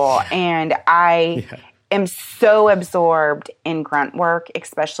 people, and I am so absorbed in grunt work,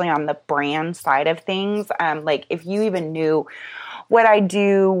 especially on the brand side of things. Like if you even knew what I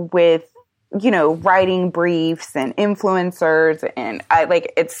do with, writing briefs and influencers, and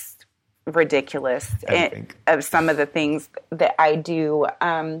it's ridiculous of some of the things that I do.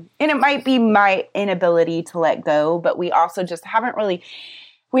 And it might be my inability to let go, but we also just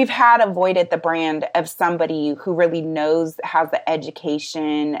we've had avoided the brand of somebody who really has the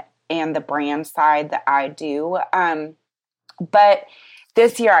education and the brand side that I do. But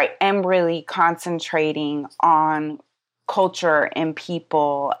this year I am really concentrating on culture and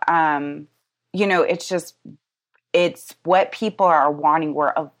people. It's what people are wanting.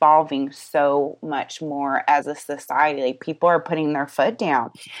 We're evolving so much more as a society. Like people are putting their foot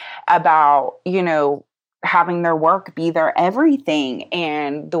down about, having their work be their everything.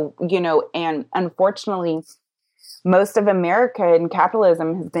 And and unfortunately, most of America and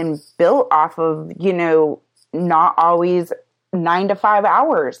capitalism has been built off of, not always 9 to 5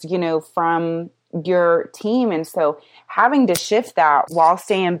 hours, from your team. And so having to shift that while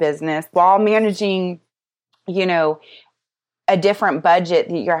staying in business, while managing, a different budget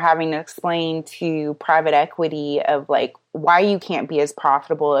that you're having to explain to private equity of like why you can't be as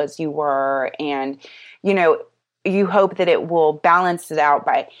profitable as you were. And, you hope that it will balance it out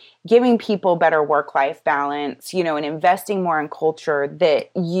by giving people better work-life balance, and investing more in culture,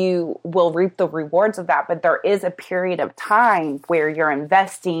 that you will reap the rewards of that. But there is a period of time where you're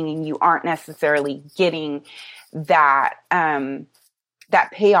investing and you aren't necessarily getting that,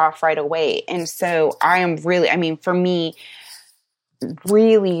 that payoff right away. And so I am really, for me,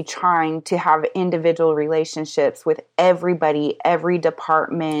 really trying to have individual relationships with everybody, every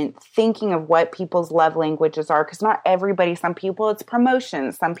department, thinking of what people's love languages are. Because not everybody, some people it's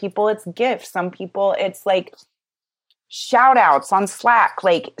promotions, some people it's gifts, some people it's like shout outs on Slack.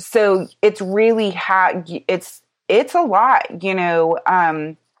 Like, so it's really it's a lot,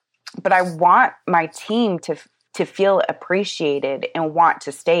 but I want my team to feel appreciated and want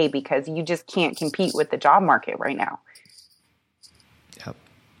to stay, because you just can't compete with the job market right now.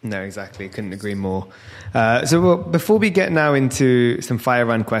 No, exactly. Couldn't agree more. So before we get now into some fire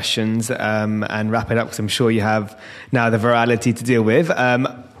run questions and wrap it up, because I'm sure you have now the virality to deal with.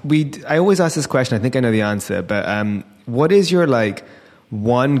 I always ask this question. I think I know the answer, but what is your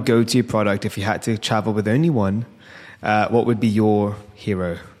one go-to product if you had to travel with only one? What would be your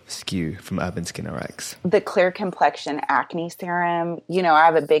hero SKU from Urban Skin RX? The Clear Complexion Acne Serum. I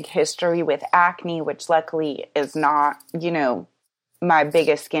have a big history with acne, which luckily is not, my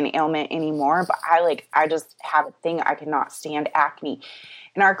biggest skin ailment anymore, but I just have a thing. I cannot stand acne.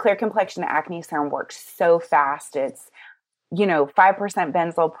 And our Clear Complexion Acne Serum works so fast. It's, 5%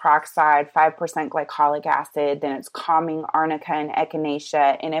 benzoyl peroxide, 5% glycolic acid, then it's calming arnica and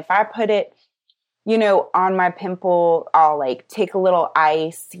echinacea. And if I put it, on my pimple, I'll take a little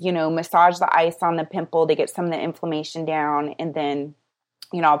ice, massage the ice on the pimple to get some of the inflammation down. And then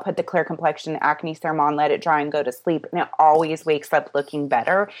I'll put the Clear Complexion Acne Serum on, let it dry, and go to sleep. And it always wakes up looking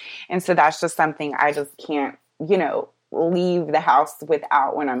better. And so that's just something I just can't, leave the house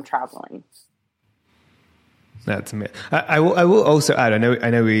without when I'm traveling. That's amazing. I will also add, I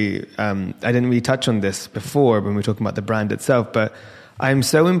know we, I didn't really touch on this before when we were talking about the brand itself, but I'm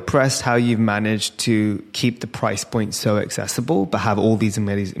so impressed how you've managed to keep the price point so accessible, but have all these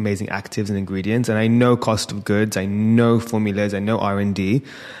amazing actives and ingredients. And I know cost of goods, I know formulas, I know R&D,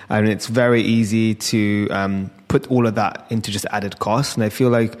 and it's very easy to put all of that into just added costs. And I feel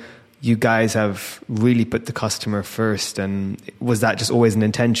like you guys have really put the customer first. And was that just always an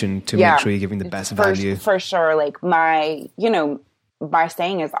intention to make sure you're giving the best value? For sure. my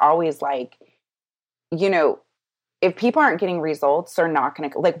saying is always like, you know, if people aren't getting results, they're not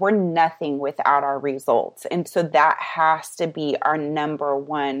going to, like, we're nothing without our results. And so that has to be our number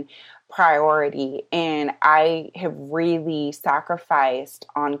one priority. And I have really sacrificed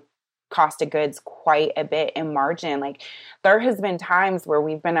on cost of goods quite a bit in margin. Like, there has been times where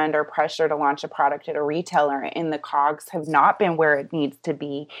we've been under pressure to launch a product at a retailer and the COGS have not been where it needs to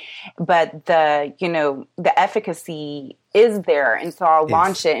be, but the efficacy is there. And so I'll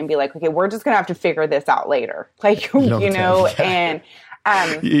launch it and be like, okay, we're just going to have to figure this out later. Like, and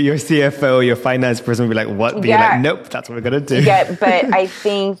your CFO, your finance person will be like, what? But you're like, nope, that's what we're going to do. Yeah, but I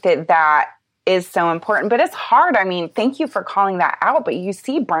think that is so important, but it's hard. I mean, thank you for calling that out, but you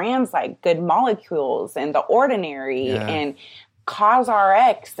see brands like Good Molecules and The Ordinary and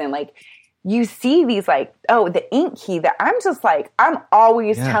CosRx, and like, you see these like, the InkKey, that I'm just like, I'm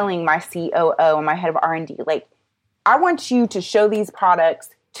always telling my COO and my head of R&D, like, I want you to show these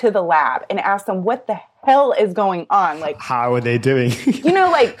products to the lab and ask them what the hell is going on. Like, how are they doing?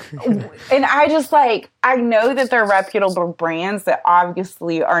 And I just like, I know that they're reputable brands that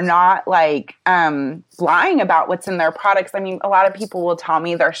obviously are not like lying about what's in their products. I mean, a lot of people will tell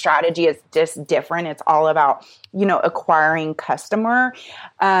me their strategy is just different. It's all about, acquiring customer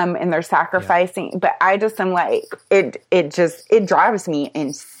and they're sacrificing. But I just am like, it drives me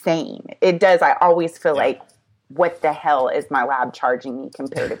insane. It does. I always feel like, what the hell is my lab charging me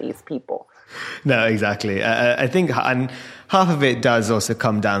compared to these people? No, exactly. I think half of it does also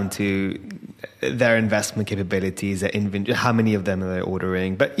come down to their investment capabilities, their inventory, how many of them are they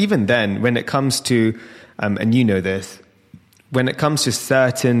ordering. But even then, when it comes to, and you know this, when it comes to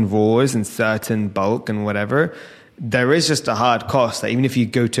certain raws and certain bulk and whatever, there is just a hard cost that even if you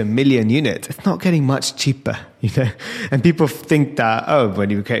go to 1 million units, it's not getting much cheaper, And people think that, when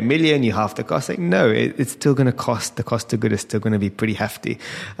you create 1 million, you halve the cost. Like, no, it's still going to cost. The cost of good is still going to be pretty hefty.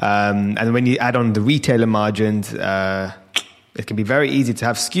 And when you add on the retailer margins, it can be very easy to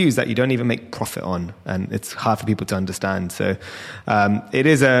have SKUs that you don't even make profit on, and it's hard for people to understand. So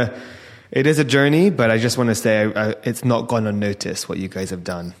it is a journey, but I just want to say it's not gone unnoticed what you guys have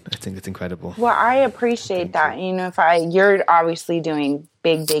done. I think it's incredible. Well, I appreciate that. You're obviously doing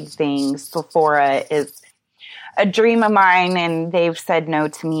big things. Sephora is a dream of mine, and they've said no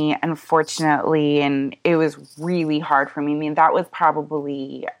to me, unfortunately, and it was really hard for me. I mean, that was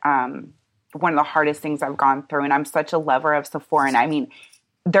probably one of the hardest things I've gone through, and I'm such a lover of Sephora, and I mean,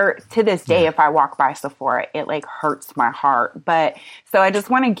 to this day, if I walk by Sephora, it like hurts my heart. But so I just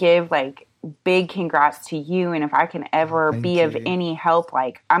want to give like big congrats to you. And if I can ever be of any help,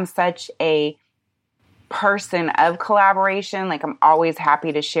 like, I'm such a person of collaboration. Like, I'm always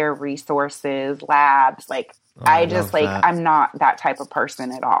happy to share resources, labs. Like, I'm not that type of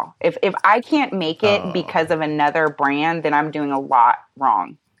person at all. If I can't make it because of another brand, then I'm doing a lot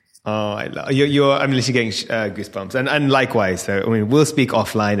wrong. Oh, I'm literally getting goosebumps, and likewise. So, I mean, we'll speak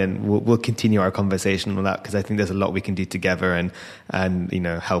offline, and we'll continue our conversation on that, because I think there's a lot we can do together, and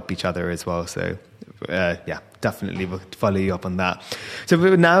help each other as well. So, definitely we'll follow you up on that. So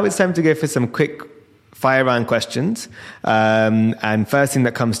now it's time to go for some quick fire round questions. And first thing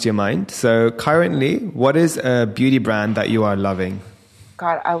that comes to your mind. So, currently, what is a beauty brand that you are loving?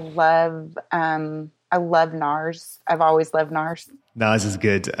 God, I love NARS. I've always loved NARS. NARS is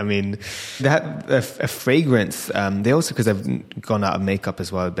good. I mean, they have a fragrance. They also, because I've gone out of makeup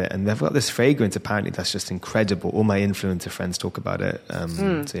as well a bit, and they've got this fragrance apparently that's just incredible. All my influencer friends talk about it.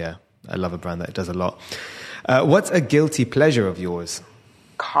 So yeah, I love a brand that does a lot. What's a guilty pleasure of yours?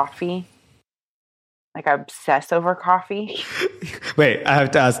 Coffee. Like, I obsess over coffee. Wait, I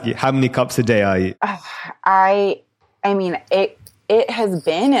have to ask you, how many cups a day are you? I mean, it has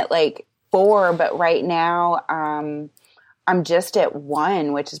been at like 4, but right now, I'm just at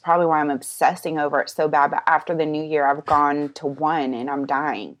 1, which is probably why I'm obsessing over it so bad. But after the new year, I've gone to 1 and I'm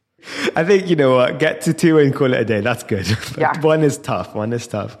dying. I think, you know what, get to 2 and call it a day. That's good. Yeah. 1 is tough.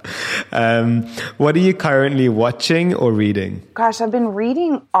 What are you currently watching or reading? Gosh, I've been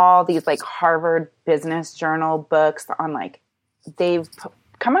reading all these like Harvard Business Journal books on like, they've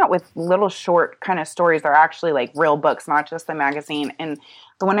come out with little short kind of stories. They're actually like real books, not just a magazine. And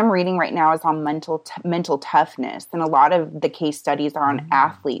the one I'm reading right now is on mental toughness. And a lot of the case studies are on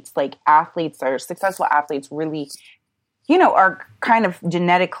athletes. Like, successful athletes really, are kind of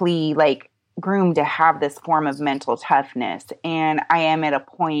genetically like groomed to have this form of mental toughness. And I am at a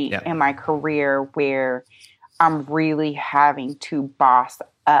point in my career where I'm really having to boss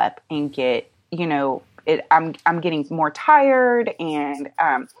up and get, I'm getting more tired, and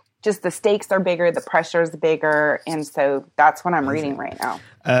just the stakes are bigger, the pressure is bigger. And so that's what I'm reading right now.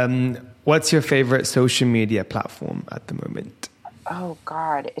 What's your favorite social media platform at the moment? oh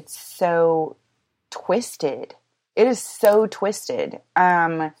God, it's so twisted. It is so twisted.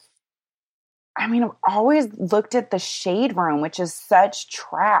 I mean, I've always looked at the Shade Room, which is such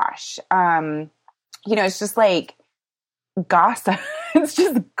trash. You know, it's just like gossip. It's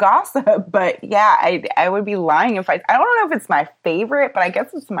just gossip. But yeah, I would be lying if I don't know if it's my favorite, but I guess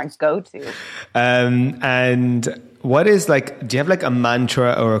it's my go-to. And what is like, do you have like a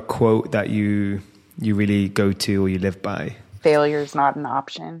mantra or a quote that you really go to or you live by? Failure's not an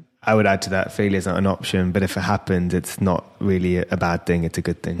option. I would add to that, failure is not an option, but if it happens, it's not really a bad thing. It's a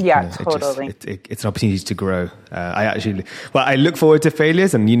good thing. Yeah, you know, totally. It's an opportunity to grow. I look forward to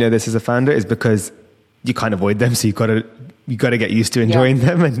failures, and you know this as a founder, is because you can't avoid them. So you got to get used to enjoying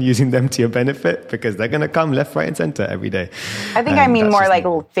them and using them to your benefit, because they're going to come left, right, and center every day. I think I mean more like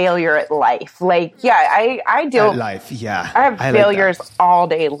failure at life. Like, yeah, I deal at life. Yeah, I have failures all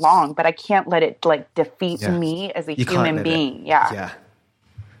day long, but I can't let it like defeat me as a human being. Yeah.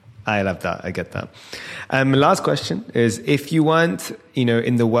 I love that. I get that. Last question is, if you weren't, you know,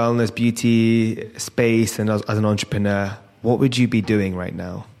 in the wellness beauty space and as an entrepreneur, what would you be doing right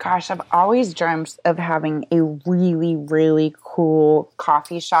now? Gosh, I've always dreamt of having a really, really cool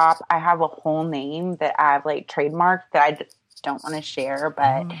coffee shop. I have a whole name that I've like trademarked that I don't want to share,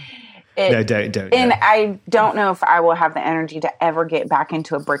 but no, don't. And I don't know if I will have the energy to ever get back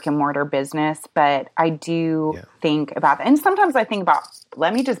into a brick and mortar business, but I do think about that. And sometimes I think about,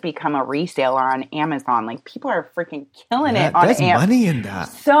 let me just become a reseller on Amazon. Like, people are freaking killing it on Amazon. There's money in that.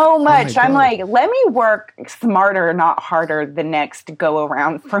 So much. I'm like, let me work smarter, not harder, the next go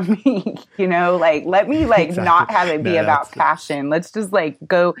around for me. You know, like, let me like not have it be about passion. Let's just like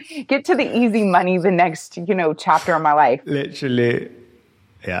go get to the easy money the next, you know, chapter of my life. Literally.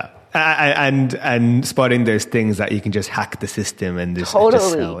 Yeah. And spotting those things that you can just hack the system and just sell.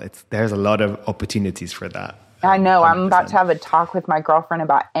 There's a lot of opportunities for that. I know. 100%. I'm about to have a talk with my girlfriend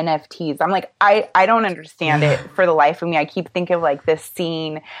about NFTs. I'm like, I don't understand it for the life of me. I keep thinking of like this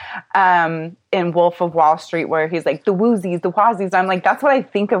scene in Wolf of Wall Street where he's like, the woozies, the wazies. I'm like, that's what I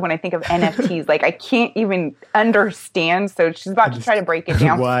think of when I think of NFTs. Like, I can't even understand. So she's about to try to break it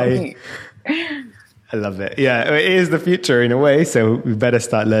down for me. I love it. Yeah, it is the future in a way, so we better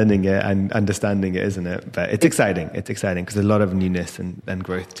start learning it and understanding it, isn't it? But it's exciting. It's exciting because there's a lot of newness and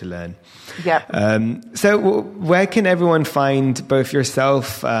growth to learn. Yep. So where can everyone find both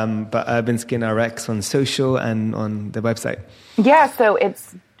yourself, but Urban Skin RX on social and on the website? Yeah, so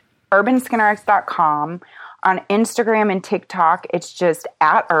it's urbanskinrx.com. On Instagram and TikTok, it's just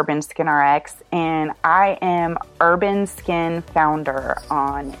at Urban Skin RX, and I am Urban Skin Founder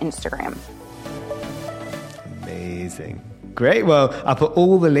on Instagram. Amazing. Great. Well, I'll put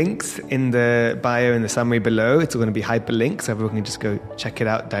all the links in the bio and the summary below. It's all going to be hyperlinks, so everyone can just go check it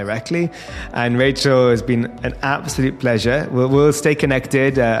out directly. And Rachel, has been an absolute pleasure. We'll stay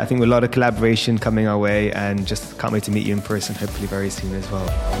connected. I think with a lot of collaboration coming our way, and just can't wait to meet you in person, hopefully very soon as well.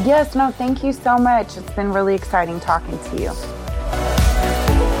 Yes, no, thank you so much. It's been really exciting talking to you.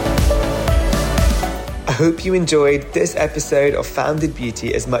 I hope you enjoyed this episode of Founded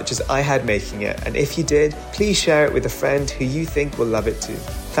Beauty as much as I had making it. And if you did, please share it with a friend who you think will love it too.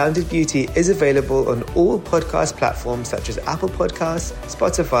 Founded Beauty is available on all podcast platforms such as Apple Podcasts,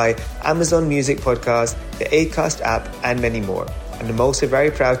 Spotify, Amazon Music Podcasts, the Acast app, and many more. And I'm also very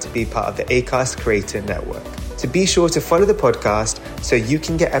proud to be part of the Acast Creator Network. So be sure to follow the podcast so you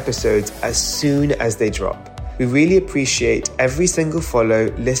can get episodes as soon as they drop. We really appreciate every single follow,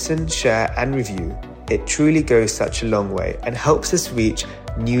 listen, share, and review. It truly goes such a long way and helps us reach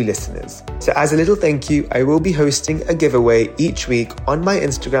new listeners. So as a little thank you, I will be hosting a giveaway each week on my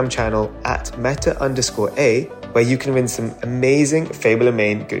Instagram channel at meta_a, where you can win some amazing Fable and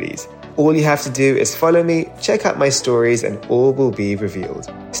Mane goodies. All you have to do is follow me, check out my stories, and all will be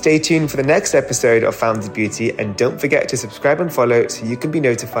revealed. Stay tuned for the next episode of Founded Beauty, and don't forget to subscribe and follow so you can be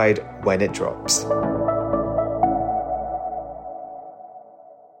notified when it drops.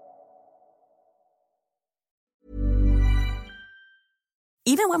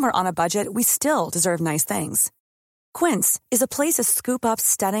 Even when we're on a budget, we still deserve nice things. Quince is a place to scoop up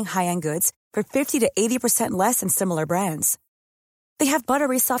stunning high-end goods for 50 to 80% less than similar brands. They have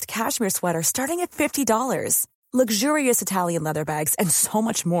buttery soft cashmere sweaters starting at $50, luxurious Italian leather bags, and so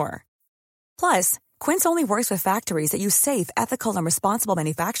much more. Plus, Quince only works with factories that use safe, ethical, and responsible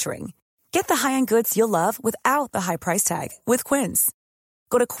manufacturing. Get the high-end goods you'll love without the high price tag with Quince.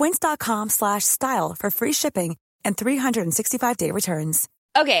 Go to quince.com/style for free shipping and 365-day returns.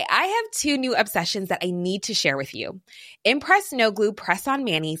 Okay, I have 2 new obsessions that I need to share with you. Impress No Glue Press-On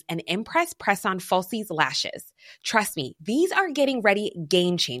Manis and Impress Press-On Falsies Lashes. Trust me, these are getting ready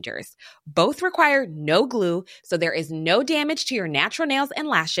game changers. Both require no glue, so there is no damage to your natural nails and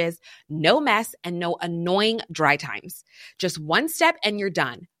lashes, no mess, and no annoying dry times. Just one step and you're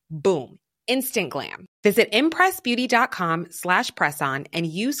done. Boom. Instant glam. Visit impressbeauty.com/presson and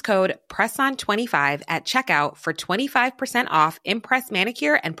use code PRESSON25 at checkout for 25% off Impress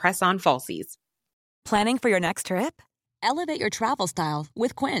Manicure and Press-On Falsies. Planning for your next trip? Elevate your travel style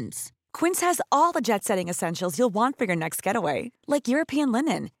with Quince. Quince has all the jet-setting essentials you'll want for your next getaway, like European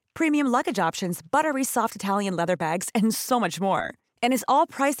linen, premium luggage options, buttery soft Italian leather bags, and so much more. And is all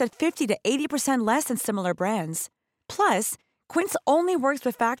priced at 50 to 80% less than similar brands. Plus, Quince only works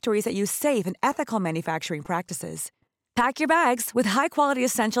with factories that use safe and ethical manufacturing practices. Pack your bags with high-quality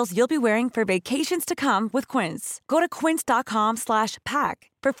essentials you'll be wearing for vacations to come with Quince. Go to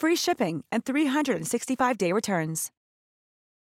quince.com/pack for free shipping and 365-day returns.